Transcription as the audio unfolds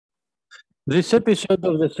This episode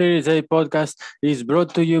of the Series A podcast is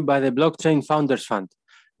brought to you by the Blockchain Founders Fund.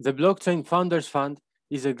 The Blockchain Founders Fund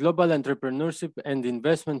is a global entrepreneurship and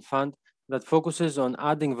investment fund that focuses on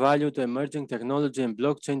adding value to emerging technology and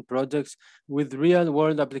blockchain projects with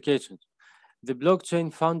real-world applications. The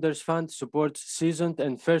Blockchain Founders Fund supports seasoned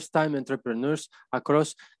and first-time entrepreneurs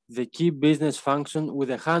across the key business function with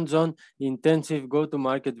a hands-on, intensive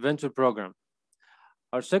go-to-market venture program.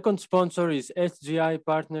 Our second sponsor is SGI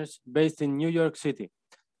Partners based in New York City.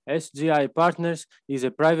 SGI Partners is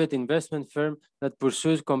a private investment firm that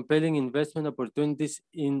pursues compelling investment opportunities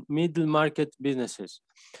in middle market businesses.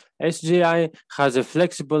 SGI has a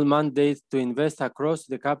flexible mandate to invest across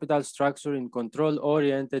the capital structure in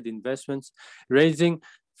control-oriented investments, ranging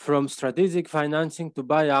from strategic financing to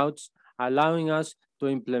buyouts, allowing us to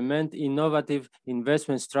implement innovative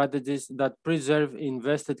investment strategies that preserve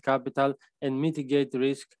invested capital and mitigate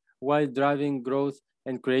risk while driving growth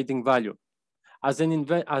and creating value. As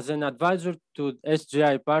an advisor to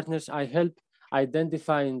SGI Partners, I help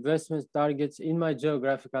identify investment targets in my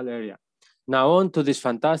geographical area. Now on to this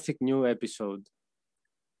fantastic new episode.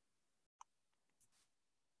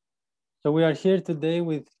 So we are here today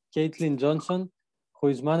with Katelyn Johnson, who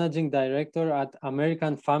is Managing Director at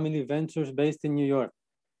American Family Ventures based in New York.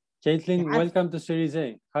 Katelyn, welcome to Series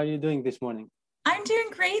A. How are you doing this morning? I'm doing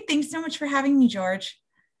great. Thanks so much for having me, George.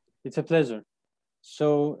 It's a pleasure.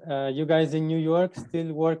 So you guys in New York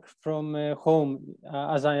still work from home,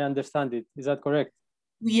 as I understand it. Is that correct?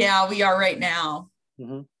 Yeah, we are right now.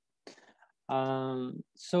 Mm-hmm.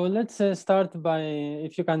 So let's start by,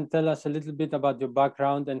 if you can tell us a little bit about your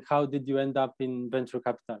background and how did you end up in venture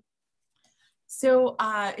capital? So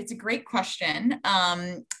it's a great question.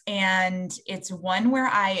 And it's one where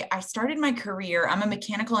I started my career. I'm a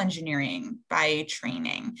mechanical engineering by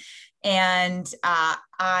training. And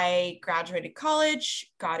I graduated college,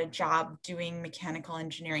 got a job doing mechanical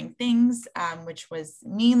engineering things, which was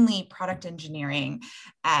mainly product engineering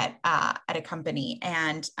at a company.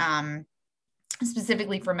 And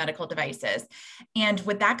specifically for medical devices. And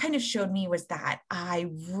what that kind of showed me was that I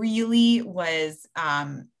really was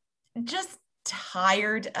just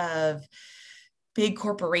tired of big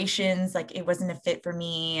corporations. Like it wasn't a fit for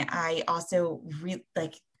me. I also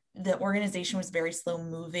the organization was very slow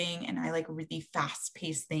moving and I like really fast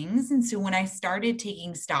paced things. And so when I started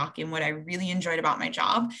taking stock in what I really enjoyed about my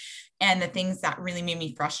job and the things that really made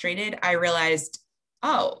me frustrated, I realized,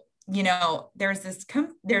 oh, there's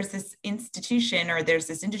this institution or there's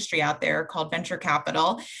this industry out there called venture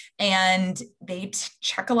capital, and they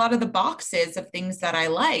check a lot of the boxes of things that I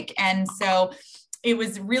like. And so it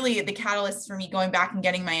was really the catalyst for me going back and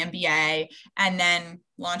getting my MBA and then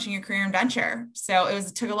launching a career in venture. So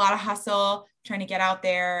it took a lot of hustle trying to get out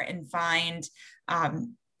there and find,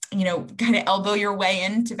 kind of elbow your way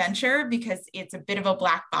into venture because it's a bit of a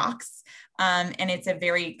black box. And it's a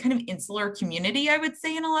very kind of insular community, I would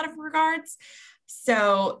say, in a lot of regards.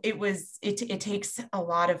 So it takes a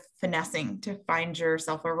lot of finessing to find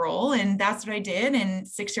yourself a role. And that's what I did. And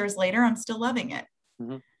 6 years later, I'm still loving it.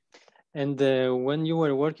 Mm-hmm. And when you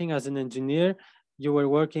were working as an engineer, you were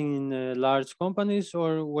working in large companies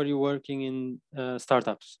or were you working in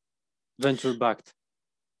startups, venture-backed?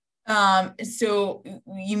 So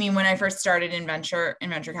you mean when I first started in venture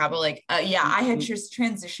capital, I had just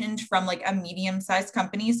transitioned from like a medium-sized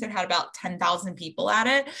company. So it had about 10,000 people at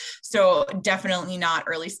it. So definitely not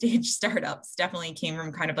early stage startups, definitely came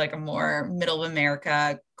from kind of like a more middle of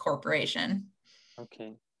America corporation.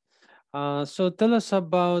 Okay. So tell us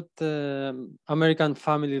about American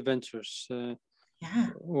Family Ventures.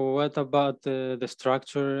 What about the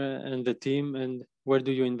structure and the team and where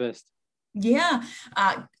do you invest? Yeah,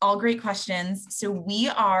 all great questions. So we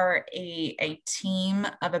are a team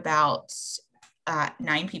of about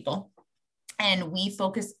 9 people, and we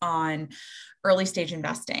focus on early stage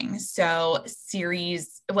investing. So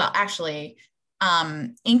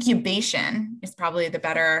incubation is probably the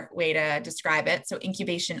better way to describe it. So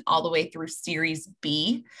incubation all the way through Series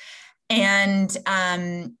B. And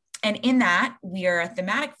in that, we are a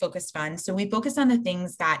thematic focused fund. So we focus on the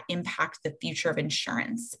things that impact the future of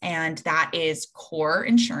insurance. And that is core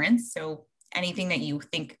insurance. So anything that you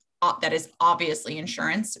think that is obviously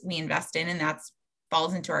insurance, we invest in, and that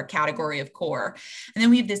falls into our category of core. And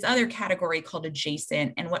then we have this other category called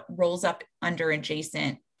adjacent. And what rolls up under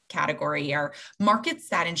adjacent category are markets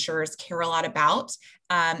that insurers care a lot about.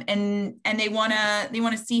 And they want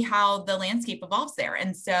to see how the landscape evolves there.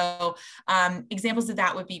 And so examples of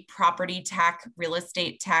that would be property tech, real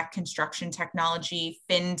estate tech, construction technology,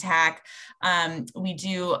 fintech. We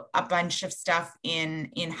do a bunch of stuff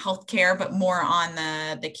in healthcare, but more on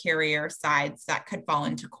the carrier sides that could fall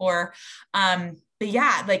into core. But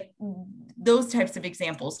yeah, like those types of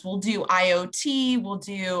examples. We'll do IoT, we'll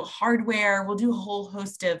do hardware, we'll do a whole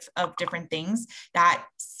host of different things that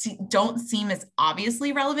don't seem as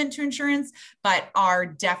obviously relevant to insurance, but are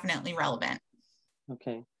definitely relevant.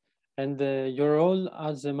 Okay. And your role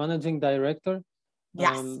as a managing director?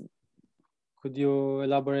 Yes. Could you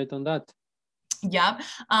elaborate on that? Yep.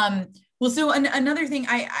 Well, so another thing,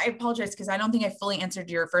 I apologize because I don't think I fully answered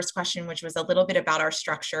your first question, which was a little bit about our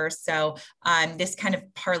structure. So this kind of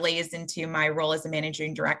parlays into my role as a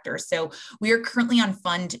managing director. So we are currently on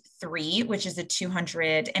Fund 3, which is a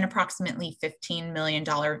 $200 and approximately $15 million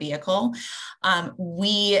vehicle.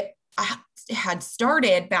 We had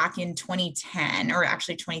started back in 2010, or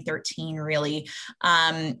actually 2013, really,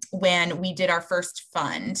 when we did our first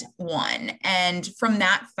Fund 1. And from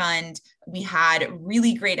that fund, we had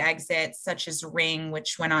really great exits, such as Ring,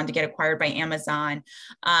 which went on to get acquired by Amazon.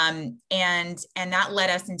 And that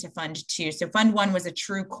led us into Fund 2. So Fund 1 was a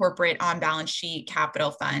true corporate on-balance sheet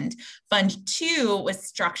capital fund. Fund 2 was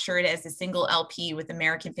structured as a single LP with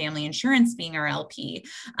American Family Insurance being our LP.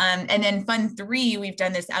 And then Fund 3, we've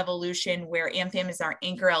done this evolution where AmFam is our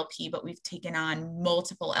anchor LP, but we've taken on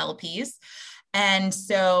multiple LPs. And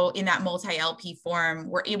so in that multi-LP form,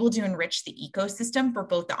 we're able to enrich the ecosystem for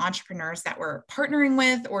both the entrepreneurs that we're partnering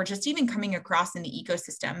with, or just even coming across in the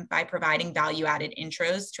ecosystem by providing value-added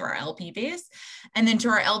intros to our LP base. And then to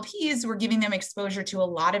our LPs, we're giving them exposure to a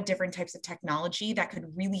lot of different types of technology that could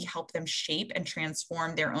really help them shape and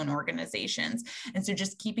transform their own organizations. And so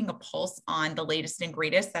just keeping a pulse on the latest and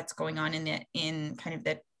greatest that's going on in kind of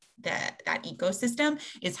that ecosystem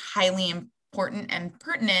is highly important and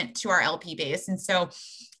pertinent to our LP base. And so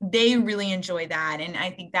they really enjoy that. And I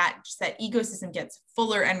think that just that ecosystem gets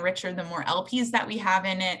fuller and richer the more LPs that we have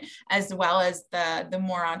in it, as well as the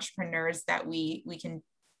more entrepreneurs that we can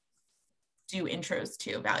do intros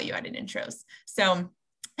to, value-added intros. So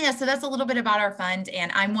yeah, so that's a little bit about our fund,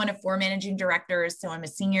 and I'm one of 4 managing directors. So I'm a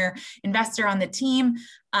senior investor on the team,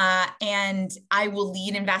 and I will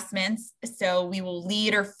lead investments. So we will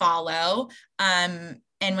lead or follow.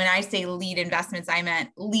 And when I say lead investments, I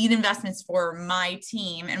meant lead investments for my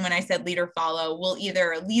team. And when I said lead or follow, we'll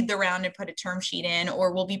either lead the round and put a term sheet in,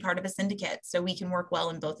 or we'll be part of a syndicate. So we can work well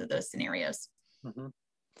in both of those scenarios. Mm-hmm.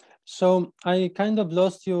 So I kind of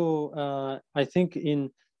lost you, I think,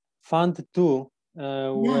 in Fund 2.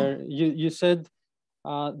 Where you said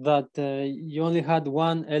that you only had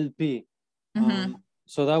one LP. Mm-hmm.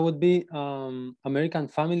 So that would be American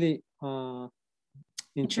Family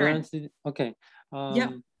Insurance. Okay.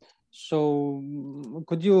 Yep. So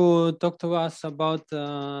could you talk to us about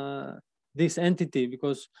this entity,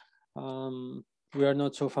 because we are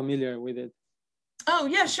not so familiar with it? Oh,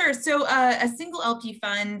 yeah, sure. So a single LP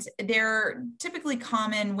fund, they're typically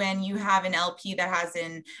common when you have an LP that has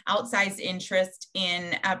an outsized interest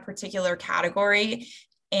in a particular category,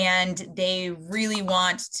 and they really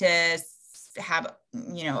want to have,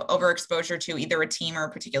 overexposure to either a team or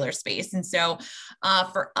a particular space. And so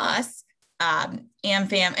for us,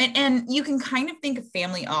 AmFam, and you can kind of think of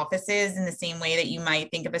family offices in the same way that you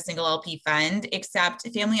might think of a single LP fund, except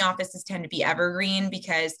family offices tend to be evergreen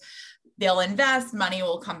because they'll invest, money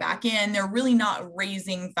will come back in. They're really not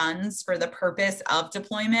raising funds for the purpose of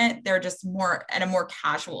deployment. They're just more at a more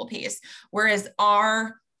casual pace. Whereas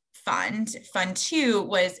our Fund 2,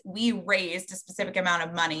 was we raised a specific amount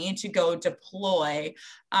of money to go deploy,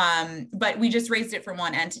 but we just raised it from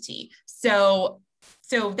one entity. So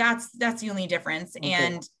that's the only difference.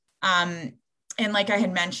 Okay. And like I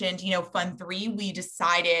had mentioned, Fund 3, we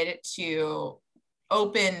decided to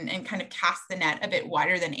open and kind of cast the net a bit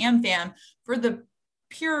wider than AmFam for the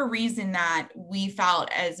pure reason that we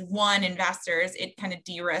felt as investors, it kind of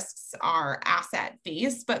de-risks our asset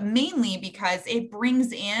base, but mainly because it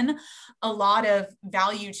brings in a lot of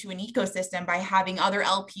value to an ecosystem by having other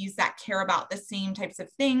LPs that care about the same types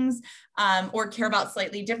of things, or care about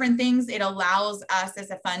slightly different things. It allows us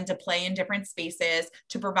as a fund to play in different spaces,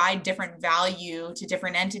 to provide different value to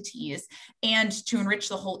different entities, and to enrich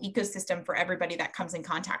the whole ecosystem for everybody that comes in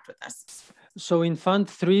contact with us. So in Fund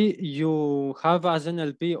 3, you have as an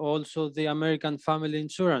LP also the American Family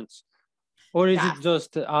Insurance, or is it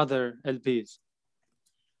just other LPs?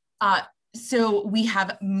 So we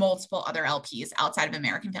have multiple other LPs outside of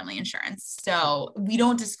American Family Insurance. So we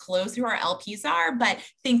don't disclose who our LPs are, but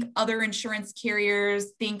think other insurance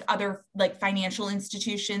carriers, think other like financial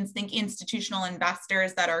institutions, think institutional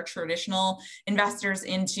investors that are traditional investors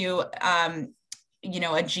into, a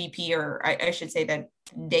GP, or I should say that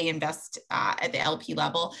they invest at the LP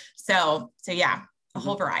level. So yeah, a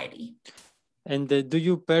whole variety. And do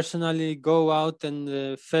you personally go out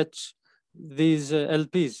and fetch these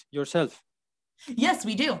LPs yourself? Yes,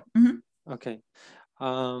 we do. Mm-hmm. Okay.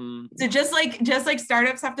 So just like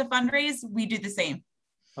startups have to fundraise, we do the same.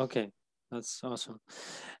 Okay, that's awesome.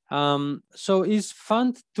 So is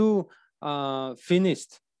Fund 2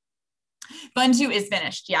 finished? Fund 2 is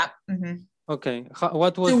finished. Yep. Mm-hmm. Okay.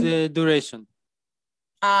 What was the duration?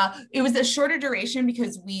 It was a shorter duration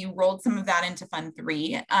because we rolled some of that into Fund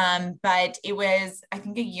 3, but it was, I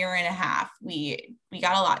think, a year and a half. We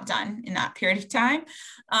got a lot done in that period of time.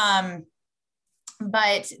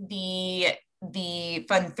 But the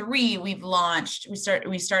Fund 3 we've launched,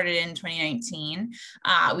 we started in 2019.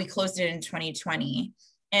 We closed it in 2020.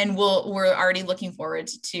 And we're already looking forward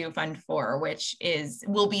to Fund 4, which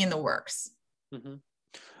will be in the works. Mm-hmm.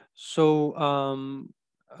 So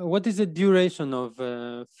what is the duration of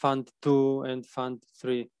Fund 2 and Fund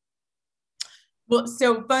 3? Well,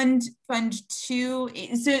 so Fund 2,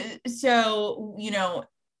 so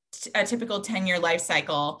a typical 10-year life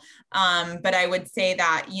cycle. But I would say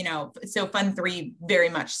that, so Fund 3 very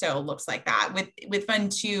much so looks like that. With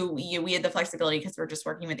Fund 2, we had the flexibility because we're just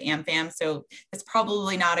working with AmFam. So it's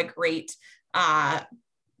probably not a great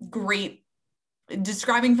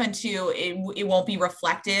describing Fund 2, it won't be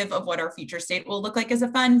reflective of what our future state will look like as a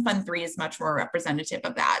fund. Fund 3 is much more representative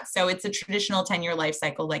of that. So it's a traditional 10-year life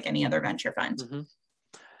cycle like any other venture fund. Mm-hmm.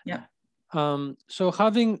 Yeah. So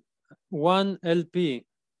having one LP,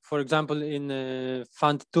 for example, in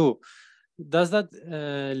Fund 2, does that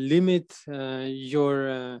limit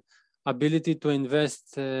your ability to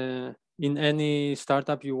invest in any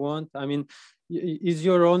startup you want? I mean, is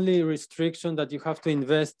your only restriction that you have to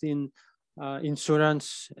invest in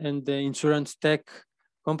insurance and the insurance tech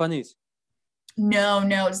companies?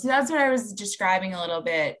 No. So that's what I was describing a little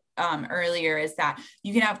bit earlier, is that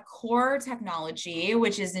you can have core technology,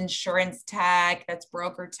 which is insurance tech, that's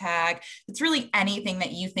broker tech, it's really anything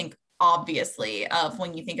that you think obviously of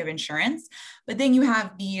when you think of insurance. But then you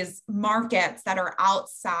have these markets that are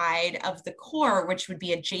outside of the core, which would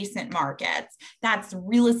be adjacent markets. That's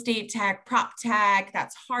real estate tech, prop tech,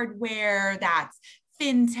 that's hardware, that's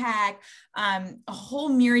fintech, a whole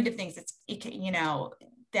myriad of things.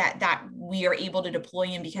 That we are able to deploy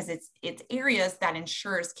in because it's areas that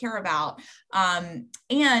insurers care about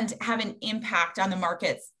and have an impact on the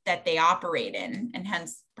markets that they operate in, and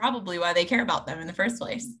hence probably why they care about them in the first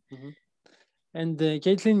place. Mm-hmm. And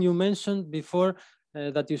Katelyn, you mentioned before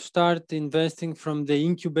that you start investing from the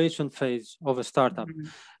incubation phase of a startup.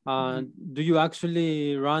 Mm-hmm. Do you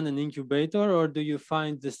actually run an incubator, or do you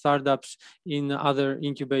find the startups in other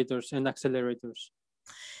incubators and accelerators?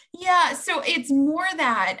 Yeah, so it's more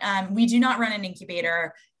that we do not run an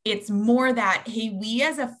incubator. It's more that, hey, we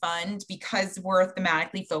as a fund, because we're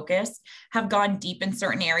thematically focused, have gone deep in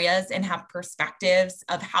certain areas and have perspectives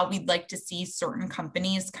of how we'd like to see certain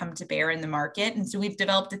companies come to bear in the market. And so we've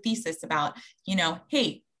developed a thesis about,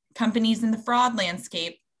 hey, companies in the fraud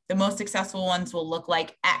landscape, the most successful ones will look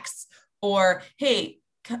like X. Or, hey,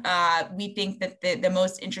 we think that the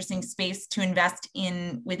most interesting space to invest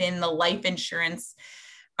in within the life insurance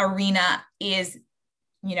arena is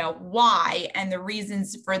Y, and the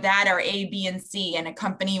reasons for that are A, B, and C, and a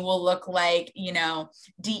company will look like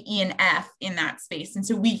D, E, and F in that space. And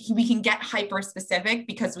so we can get hyper specific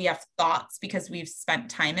because we have thoughts, because we've spent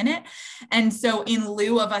time in it. And so in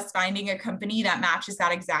lieu of us finding a company that matches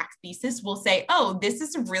that exact thesis, we'll say, oh, this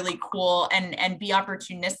is really cool, and be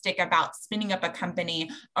opportunistic about spinning up a company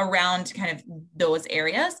around kind of those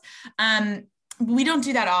areas. We don't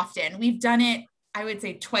do that often. We've done it, I would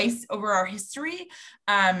say, twice over our history,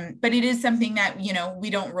 but it is something that we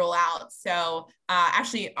don't rule out. So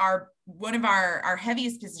actually, one of our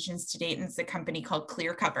heaviest positions to date is a company called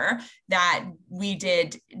ClearCover that we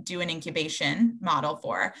did do an incubation model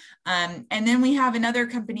for, and then we have another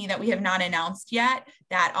company that we have not announced yet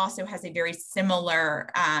that also has a very similar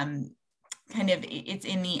it's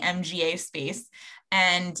in the MGA space,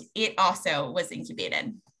 and it also was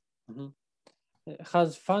incubated. Mm-hmm.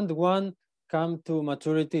 Has Fund 1 come to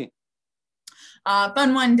maturity?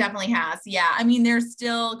 Fund 1 definitely has. Yeah. I mean, there's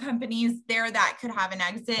still companies there that could have an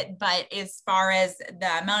exit, but as far as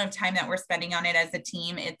the amount of time that we're spending on it as a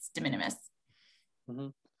team, it's de minimis.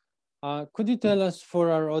 Mm-hmm. Could you tell us,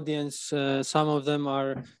 for our audience, some of them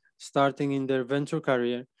are starting in their venture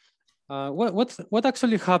career. What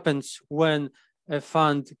actually happens when a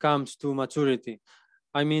fund comes to maturity?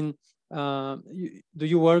 I mean, do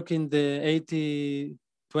you work in the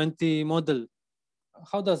 80-20 model?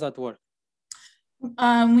 How does that work?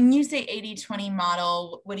 When you say 80-20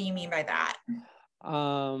 model, what do you mean by that?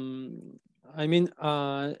 I mean,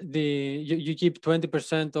 you keep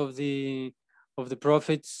 20% of the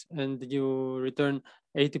profits and you return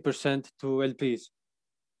 80% to LPs.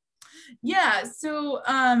 Yeah, so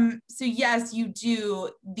yes, you do.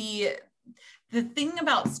 The thing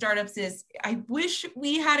about startups is I wish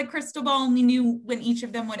we had a crystal ball and we knew when each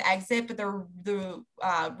of them would exit, but the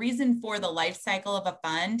reason for the life cycle of a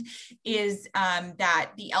fund is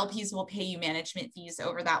that the LPs will pay you management fees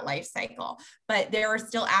over that life cycle, but there are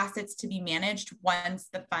still assets to be managed once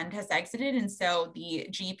the fund has exited. And so the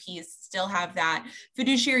GPs still have that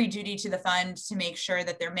fiduciary duty to the fund to make sure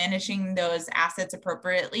that they're managing those assets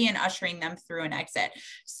appropriately and ushering them through an exit.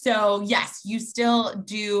 So yes, you still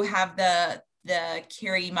do have the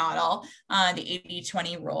carry model, the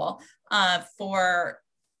 80-20 rule for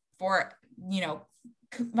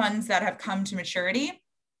funds that have come to maturity.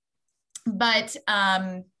 But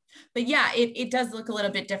yeah, it does look a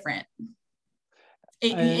little bit different.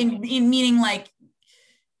 In meaning like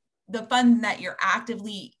the fund that you're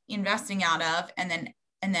actively investing out of and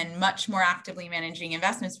then much more actively managing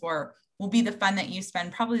investments for will be the fund that you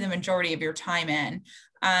spend probably the majority of your time in.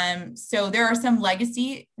 So there are some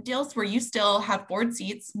legacy deals where you still have board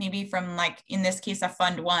seats, maybe from like, in this case, a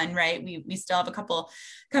fund one, right? We still have a couple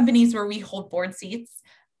companies where we hold board seats.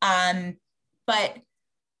 But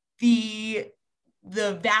the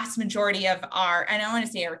vast majority of our, and I don't want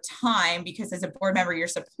to say our time, because as a board member, you're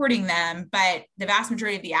supporting them, but the vast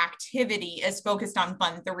majority of the activity is focused on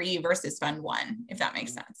fund 3 versus fund 1, if that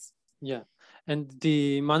makes sense. Yeah. And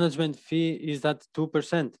the management fee, is that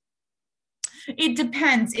 2%? It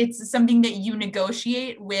depends. It's something that you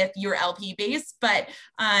negotiate with your LP base, but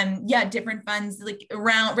yeah, different funds like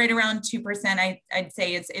right around 2%. I'd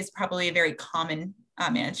say is probably a very common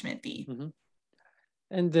management fee. Mm-hmm.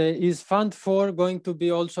 And is Fund 4 going to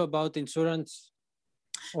be also about insurance?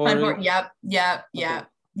 Fund 4, yep. Okay.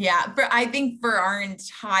 Yeah. I think for our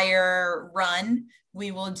entire run,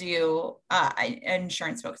 we will do an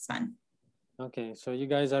insurance-focused fund. Okay, so you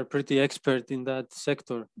guys are pretty expert in that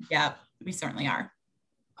sector. Yeah, we certainly are.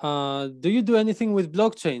 Do you do anything with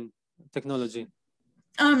blockchain technology?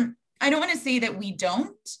 I don't want to say that we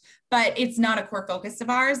don't, but it's not a core focus of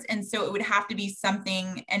ours. And so it would have to be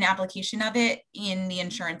something, an application of it in the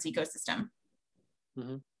insurance ecosystem.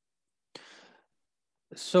 Mm-hmm.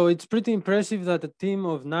 So it's pretty impressive that a team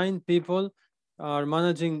of 9 people are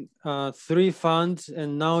managing 3 funds,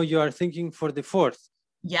 and now you are thinking for the 4th.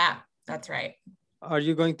 Yeah, that's right. Are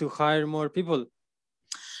you going to hire more people?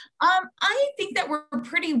 I think that we're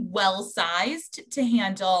pretty well sized to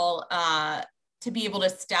handle, to be able to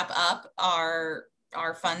step up our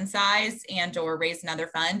fund size and or raise another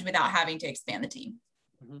fund without having to expand the team.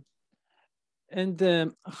 Mm-hmm.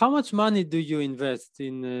 And how much money do you invest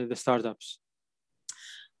in the startups?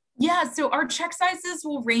 Yeah, so our check sizes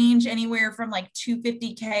will range anywhere from like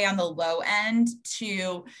 $250K on the low end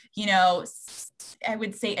to, I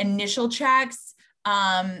would say initial checks,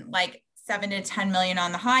 like 7 to 10 million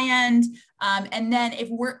on the high end. And then if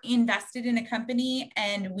we're invested in a company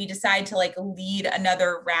and we decide to like lead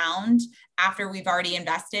another round after we've already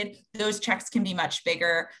invested, those checks can be much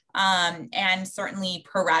bigger. And certainly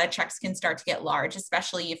pro rata checks can start to get large,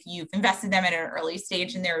 especially if you've invested them at an early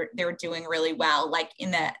stage and they're doing really well. Like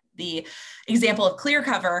in the example of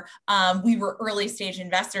ClearCover, we were early stage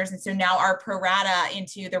investors. And so now our pro rata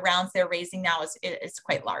into the rounds they're raising now is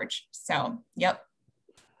quite large. So, yep.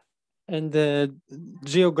 And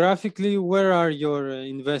geographically, where are your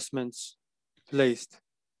investments placed?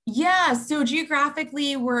 Yeah, so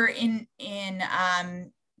geographically, we're in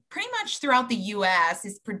pretty much throughout the U.S.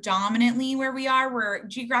 is predominantly where we are. We're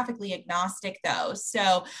geographically agnostic, though.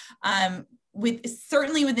 So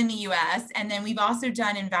certainly within the U.S., and then we've also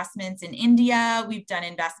done investments in India. We've done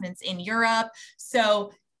investments in Europe.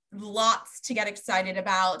 So lots to get excited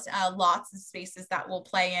about. Lots of spaces that we'll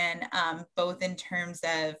play in, both in terms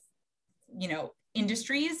of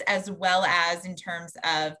industries as well as in terms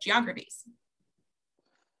of geographies.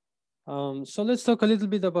 So let's talk a little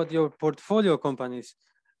bit about your portfolio companies.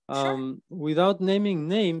 Sure. Without naming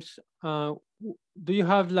names, do you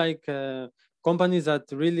have like companies that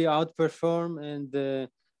really outperform and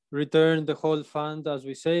return the whole fund, as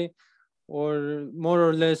we say, or more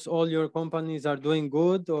or less all your companies are doing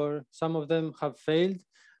good, or some of them have failed?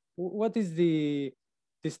 What is the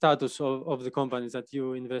status of the companies that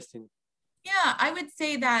you invest in? Yeah, I would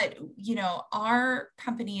say that, our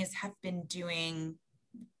companies have been doing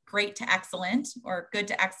great to excellent or good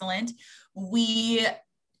to excellent. We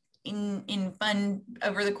in fund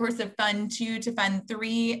over the course of fund 2 to fund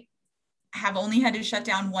 3 have only had to shut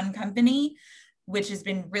down one company, which has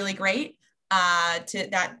been really great. To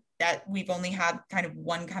that we've only had kind of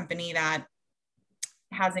one company that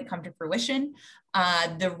hasn't come to fruition.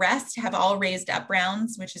 The rest have all raised up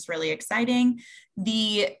rounds, which is really exciting.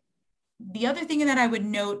 The other thing that I would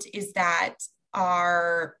note is that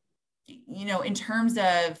our, in terms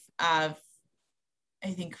of I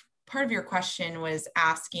think part of your question was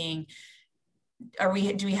asking, do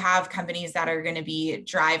we have companies that are going to be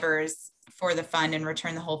drivers for the fund and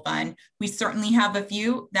return the whole fund? We certainly have a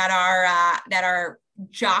few that are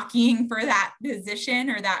jockeying for that position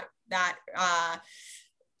or that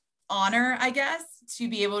honor, I guess, to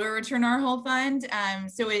be able to return our whole fund.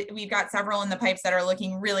 We've got several in the pipes that are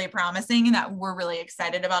looking really promising and that we're really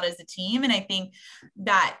excited about as a team. And I think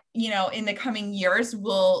that, in the coming years,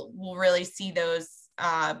 we'll really see those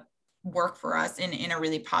work for us in a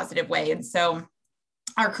really positive way. And so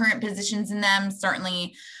our current positions in them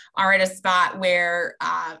certainly are at a spot where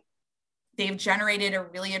they've generated a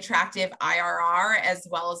really attractive IRR as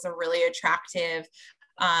well as a really attractive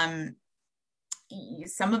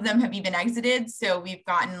some of them have even exited. So we've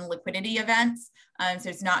gotten liquidity events. So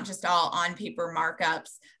it's not just all on paper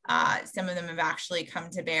markups. Some of them have actually come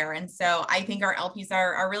to bear. And so I think our LPs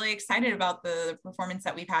are really excited about the performance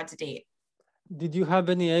that we've had to date. Did you have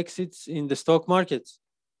any exits in the stock markets?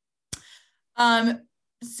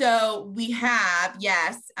 So we have,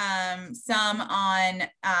 yes, some on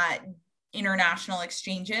international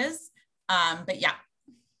exchanges, but yeah.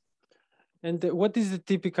 And what is the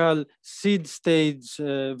typical seed stage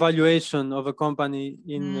valuation of a company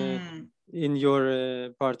in your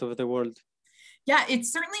part of the world? Yeah,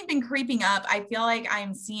 it's certainly been creeping up. I feel like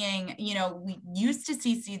I'm seeing, we used to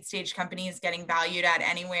see seed stage companies getting valued at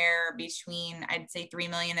anywhere between, I'd say 3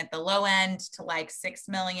 million at the low end to like 6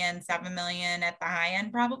 million, 7 million at the high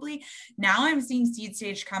end, probably. Now I'm seeing seed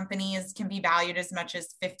stage companies can be valued as much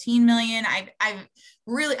as 15 million.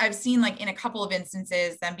 I've seen like in a couple of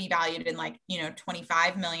instances them be valued in like,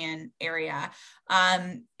 25 million area.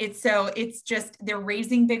 It's just, they're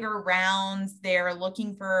raising bigger rounds. They're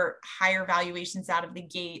looking for higher valuations out of the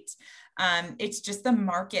gate. It's just the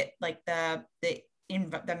market, like the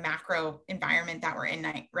macro environment that we're in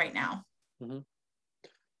right now.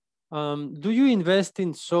 Mm-hmm. Do you invest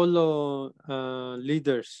in solo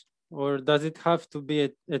leaders, or does it have to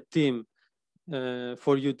be a team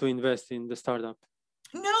for you to invest in the startup?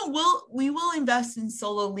 No, we will invest in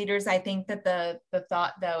solo leaders. I think that the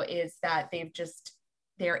thought though is that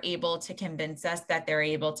they're able to convince us that they're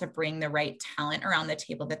able to bring the right talent around the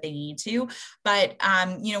table that they need to. But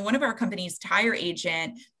one of our companies, Tire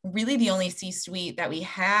Agent, really the only C-suite that we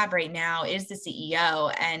have right now is the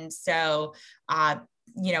CEO, and so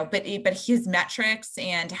but his metrics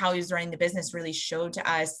and how he was running the business really showed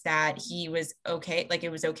to us that he was okay. Like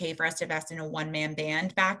it was okay for us to invest in a one-man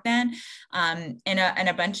band back then. And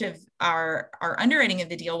a bunch of our underwriting of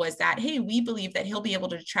the deal was that, hey, we believe that he'll be able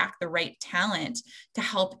to attract the right talent to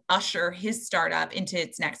help usher his startup into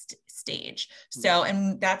its next stage. So,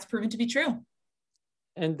 and that's proven to be true.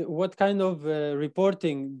 And what kind of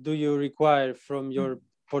reporting do you require from your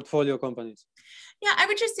portfolio companies? Yeah, I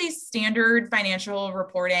would just say standard financial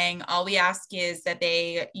reporting. All we ask is that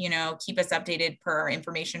they, keep us updated per our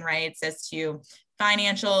information rights as to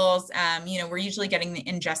financials. We're usually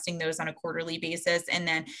ingesting those on a quarterly basis, and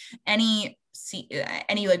then any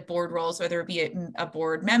like board roles, whether it be a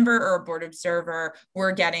board member or a board observer,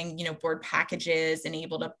 we're getting, board packages and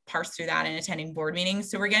able to parse through that and attending board meetings.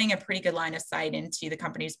 So we're getting a pretty good line of sight into the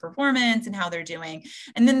company's performance and how they're doing.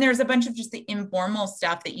 And then there's a bunch of just the informal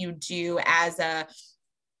stuff that you do as a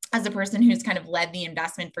person who's kind of led the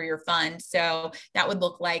investment for your fund. So that would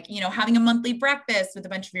look like, having a monthly breakfast with a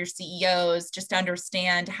bunch of your CEOs just to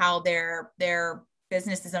understand how their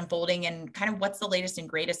business is unfolding and kind of what's the latest and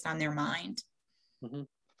greatest on their mind.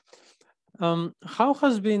 Mm-hmm. How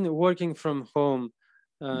has been working from home,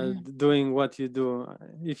 doing what you do,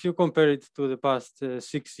 if you compare it to the past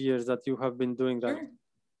 6 years that you have been doing that? Sure.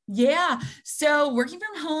 Yeah. So working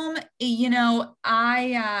from home,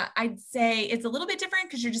 I'd say it's a little bit different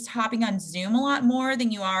because you're just hopping on Zoom a lot more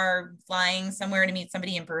than you are flying somewhere to meet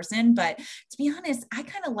somebody in person. But to be honest, I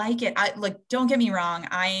kind of like it. Don't get me wrong.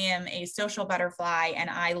 I am a social butterfly and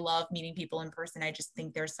I love meeting people in person. I just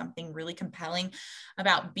think there's something really compelling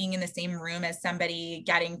about being in the same room as somebody,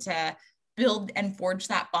 getting to build and forge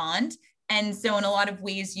that bond. And so in a lot of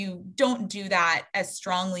ways, you don't do that as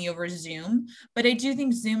strongly over Zoom, but I do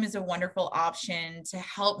think Zoom is a wonderful option to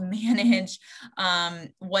help manage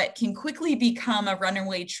what can quickly become a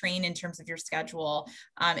runaway train in terms of your schedule,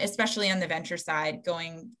 especially on the venture side.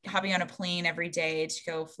 Hopping on a plane every day to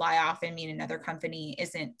go fly off and meet another company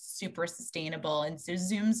isn't super sustainable. And so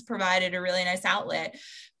Zoom's provided a really nice outlet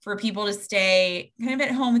for people to stay kind of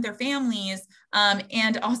at home with their families,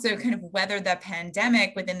 and also kind of weather the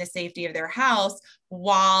pandemic within the safety of their house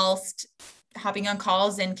whilst hopping on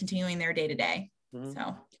calls and continuing their day to day.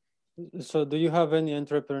 So do you have any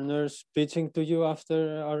entrepreneurs pitching to you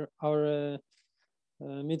after our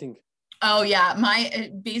meeting? Oh yeah, my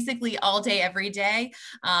basically all day, every day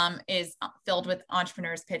is filled with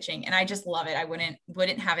entrepreneurs pitching, and I just love it. I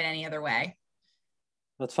wouldn't have it any other way.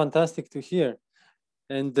 That's fantastic to hear.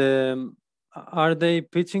 And are they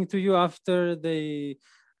pitching to you after they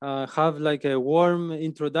have like a warm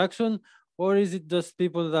introduction, or is it just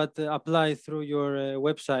people that apply through your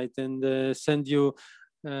website and send you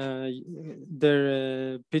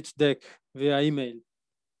their pitch deck via email?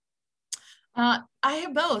 I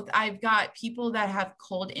have both. I've got people that have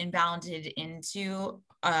cold inbounded into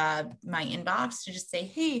my inbox to just say,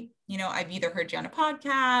 hey, I've either heard you on a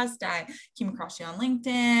podcast, I came across you on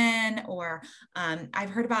LinkedIn, or I've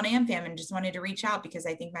heard about AmFam and just wanted to reach out because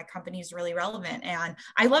I think my company is really relevant. And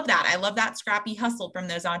I love that. I love that scrappy hustle from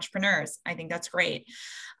those entrepreneurs. I think that's great.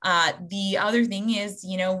 The other thing is,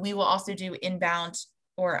 we will also do inbound,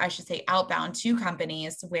 or I should say outbound, to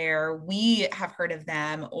companies where we have heard of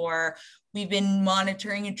them, or we've been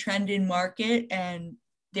monitoring a trend in market and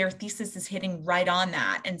their thesis is hitting right on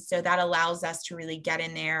that. And so that allows us to really get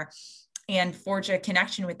in there and forge a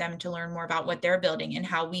connection with them to learn more about what they're building and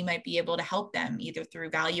how we might be able to help them, either through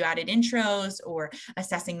value-added intros or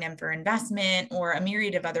assessing them for investment, or a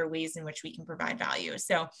myriad of other ways in which we can provide value.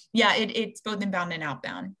 So yeah, it's both inbound and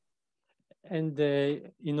outbound. And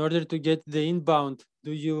in order to get the inbound,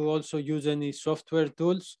 do you also use any software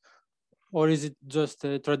tools, or is it just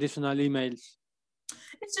traditional emails?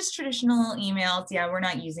 It's just traditional emails. Yeah, we're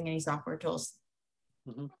not using any software tools.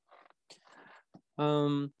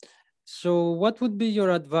 Mm-hmm. So what would be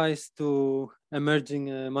your advice to emerging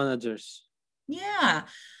managers? Yeah,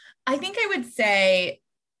 I think I would say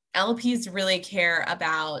LPs really care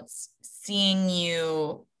about seeing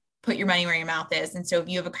you put your money where your mouth is. And so if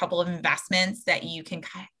you have a couple of investments that you can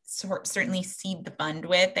certainly seed the fund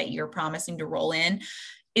with that you're promising to roll in,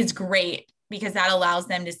 is great, because that allows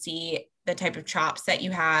them to see the type of chops that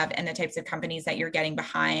you have and the types of companies that you're getting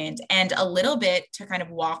behind, and a little bit to kind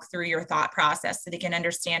of walk through your thought process so they can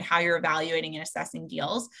understand how you're evaluating and assessing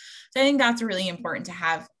deals. So I think that's really important to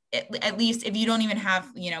have, at least if you don't even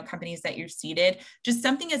have, companies that you're seeded, just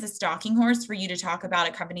something as a stalking horse for you to talk about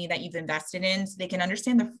a company that you've invested in, so they can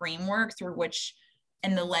understand the framework through which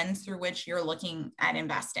and the lens through which you're looking at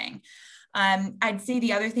investing. I'd say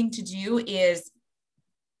the other thing to do is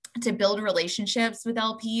to build relationships with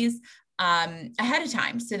LPs ahead of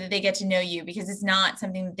time so that they get to know you, because it's not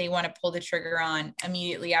something that they want to pull the trigger on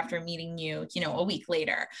immediately after meeting you, a week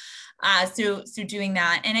later. So doing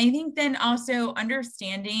that. And I think then also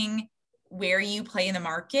understanding where you play in the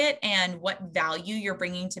market and what value you're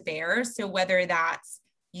bringing to bear. So whether that's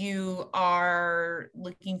you are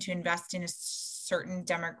looking to invest in a certain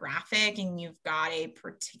demographic and you've got a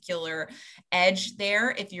particular edge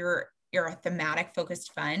there, if you're a thematic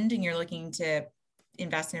focused fund and you're looking to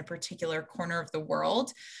invest in a particular corner of the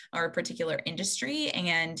world or a particular industry,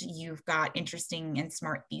 and you've got interesting and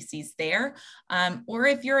smart theses there. Or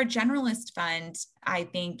if you're a generalist fund, I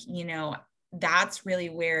think, that's really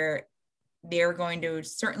where they're going to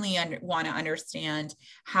certainly want to understand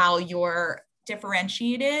how you're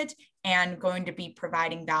differentiated and going to be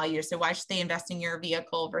providing value. So why should they invest in your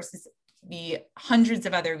vehicle versus the hundreds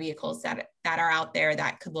of other vehicles that are out there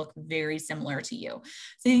that could look very similar to you?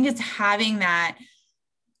 So I think it's having that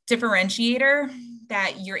differentiator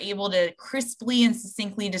that you're able to crisply and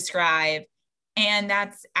succinctly describe, and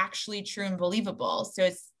that's actually true and believable. So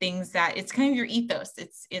it's things that, it's kind of your ethos.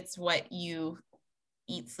 It's what you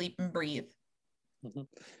eat, sleep, and breathe. Mm-hmm.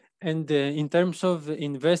 And in terms of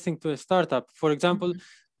investing to a startup, for example,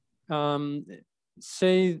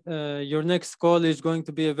 say your next call is going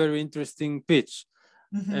to be a very interesting pitch,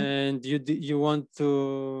 and you want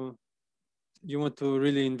to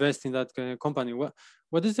really invest in that company.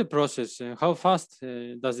 What is the process? How fast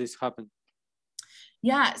does this happen?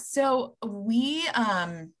 Yeah, so we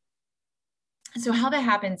so how that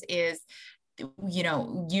happens is,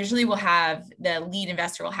 usually we'll have the lead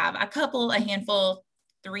investor will have a handful,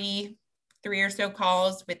 3 3 or so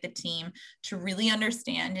calls with the team to really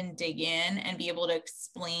understand and dig in and be able to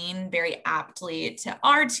explain very aptly to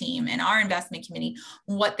our team and our investment committee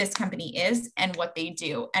what this company is and what they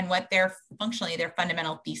do and what their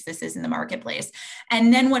fundamental thesis is in the marketplace.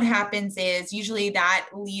 And then what happens is usually that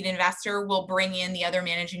lead investor will bring in the other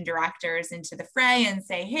managing directors into the fray and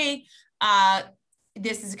say, hey,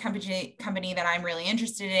 this is a company that I'm really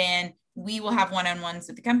interested in. We will have one-on-ones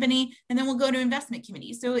with the company, and then we'll go to investment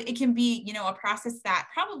committee. So it can be, a process that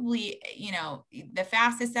probably, the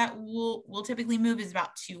fastest that we'll typically move is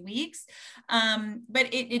about 2 weeks.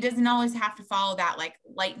 But it doesn't always have to follow that like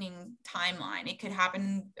lightning timeline. It could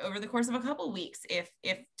happen over the course of a couple of weeks if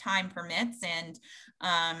time permits and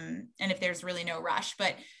if there's really no rush.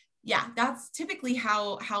 But yeah, that's typically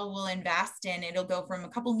how we'll invest, and it'll go from a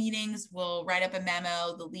couple meetings. We'll write up a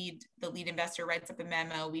memo. The lead investor writes up a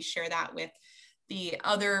memo. We share that with the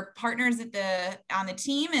other partners on the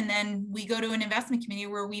team, and then we go to an investment committee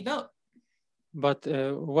where we vote. But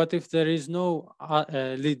what if there is no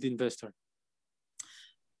lead investor?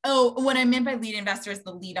 Oh, what I meant by lead investor is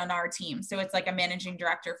the lead on our team. So it's like a managing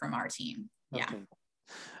director from our team. Yeah.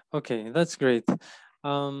 Okay, that's great.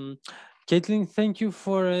 Katelyn, thank you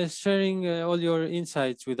for sharing all your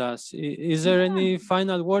insights with us. Is there any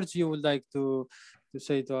final words you would like to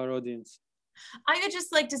say to our audience? I would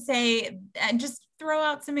just like to say, just throw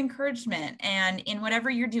out some encouragement, and in whatever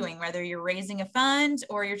you're doing, whether you're raising a fund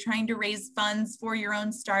or you're trying to raise funds for your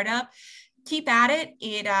own startup, keep at it.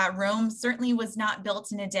 Rome certainly was not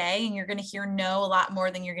built in a day, and you're going to hear no a lot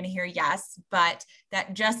more than you're going to hear yes, but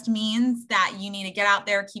that just means that you need to get out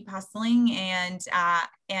there, keep hustling, and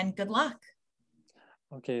good luck.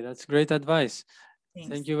 Okay, that's great advice. Thanks.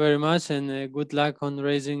 Thank you very much, and good luck on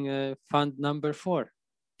raising fund number 4.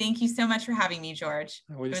 Thank you so much for having me, George.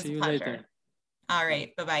 We'll see you later. All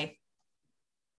right, bye-bye.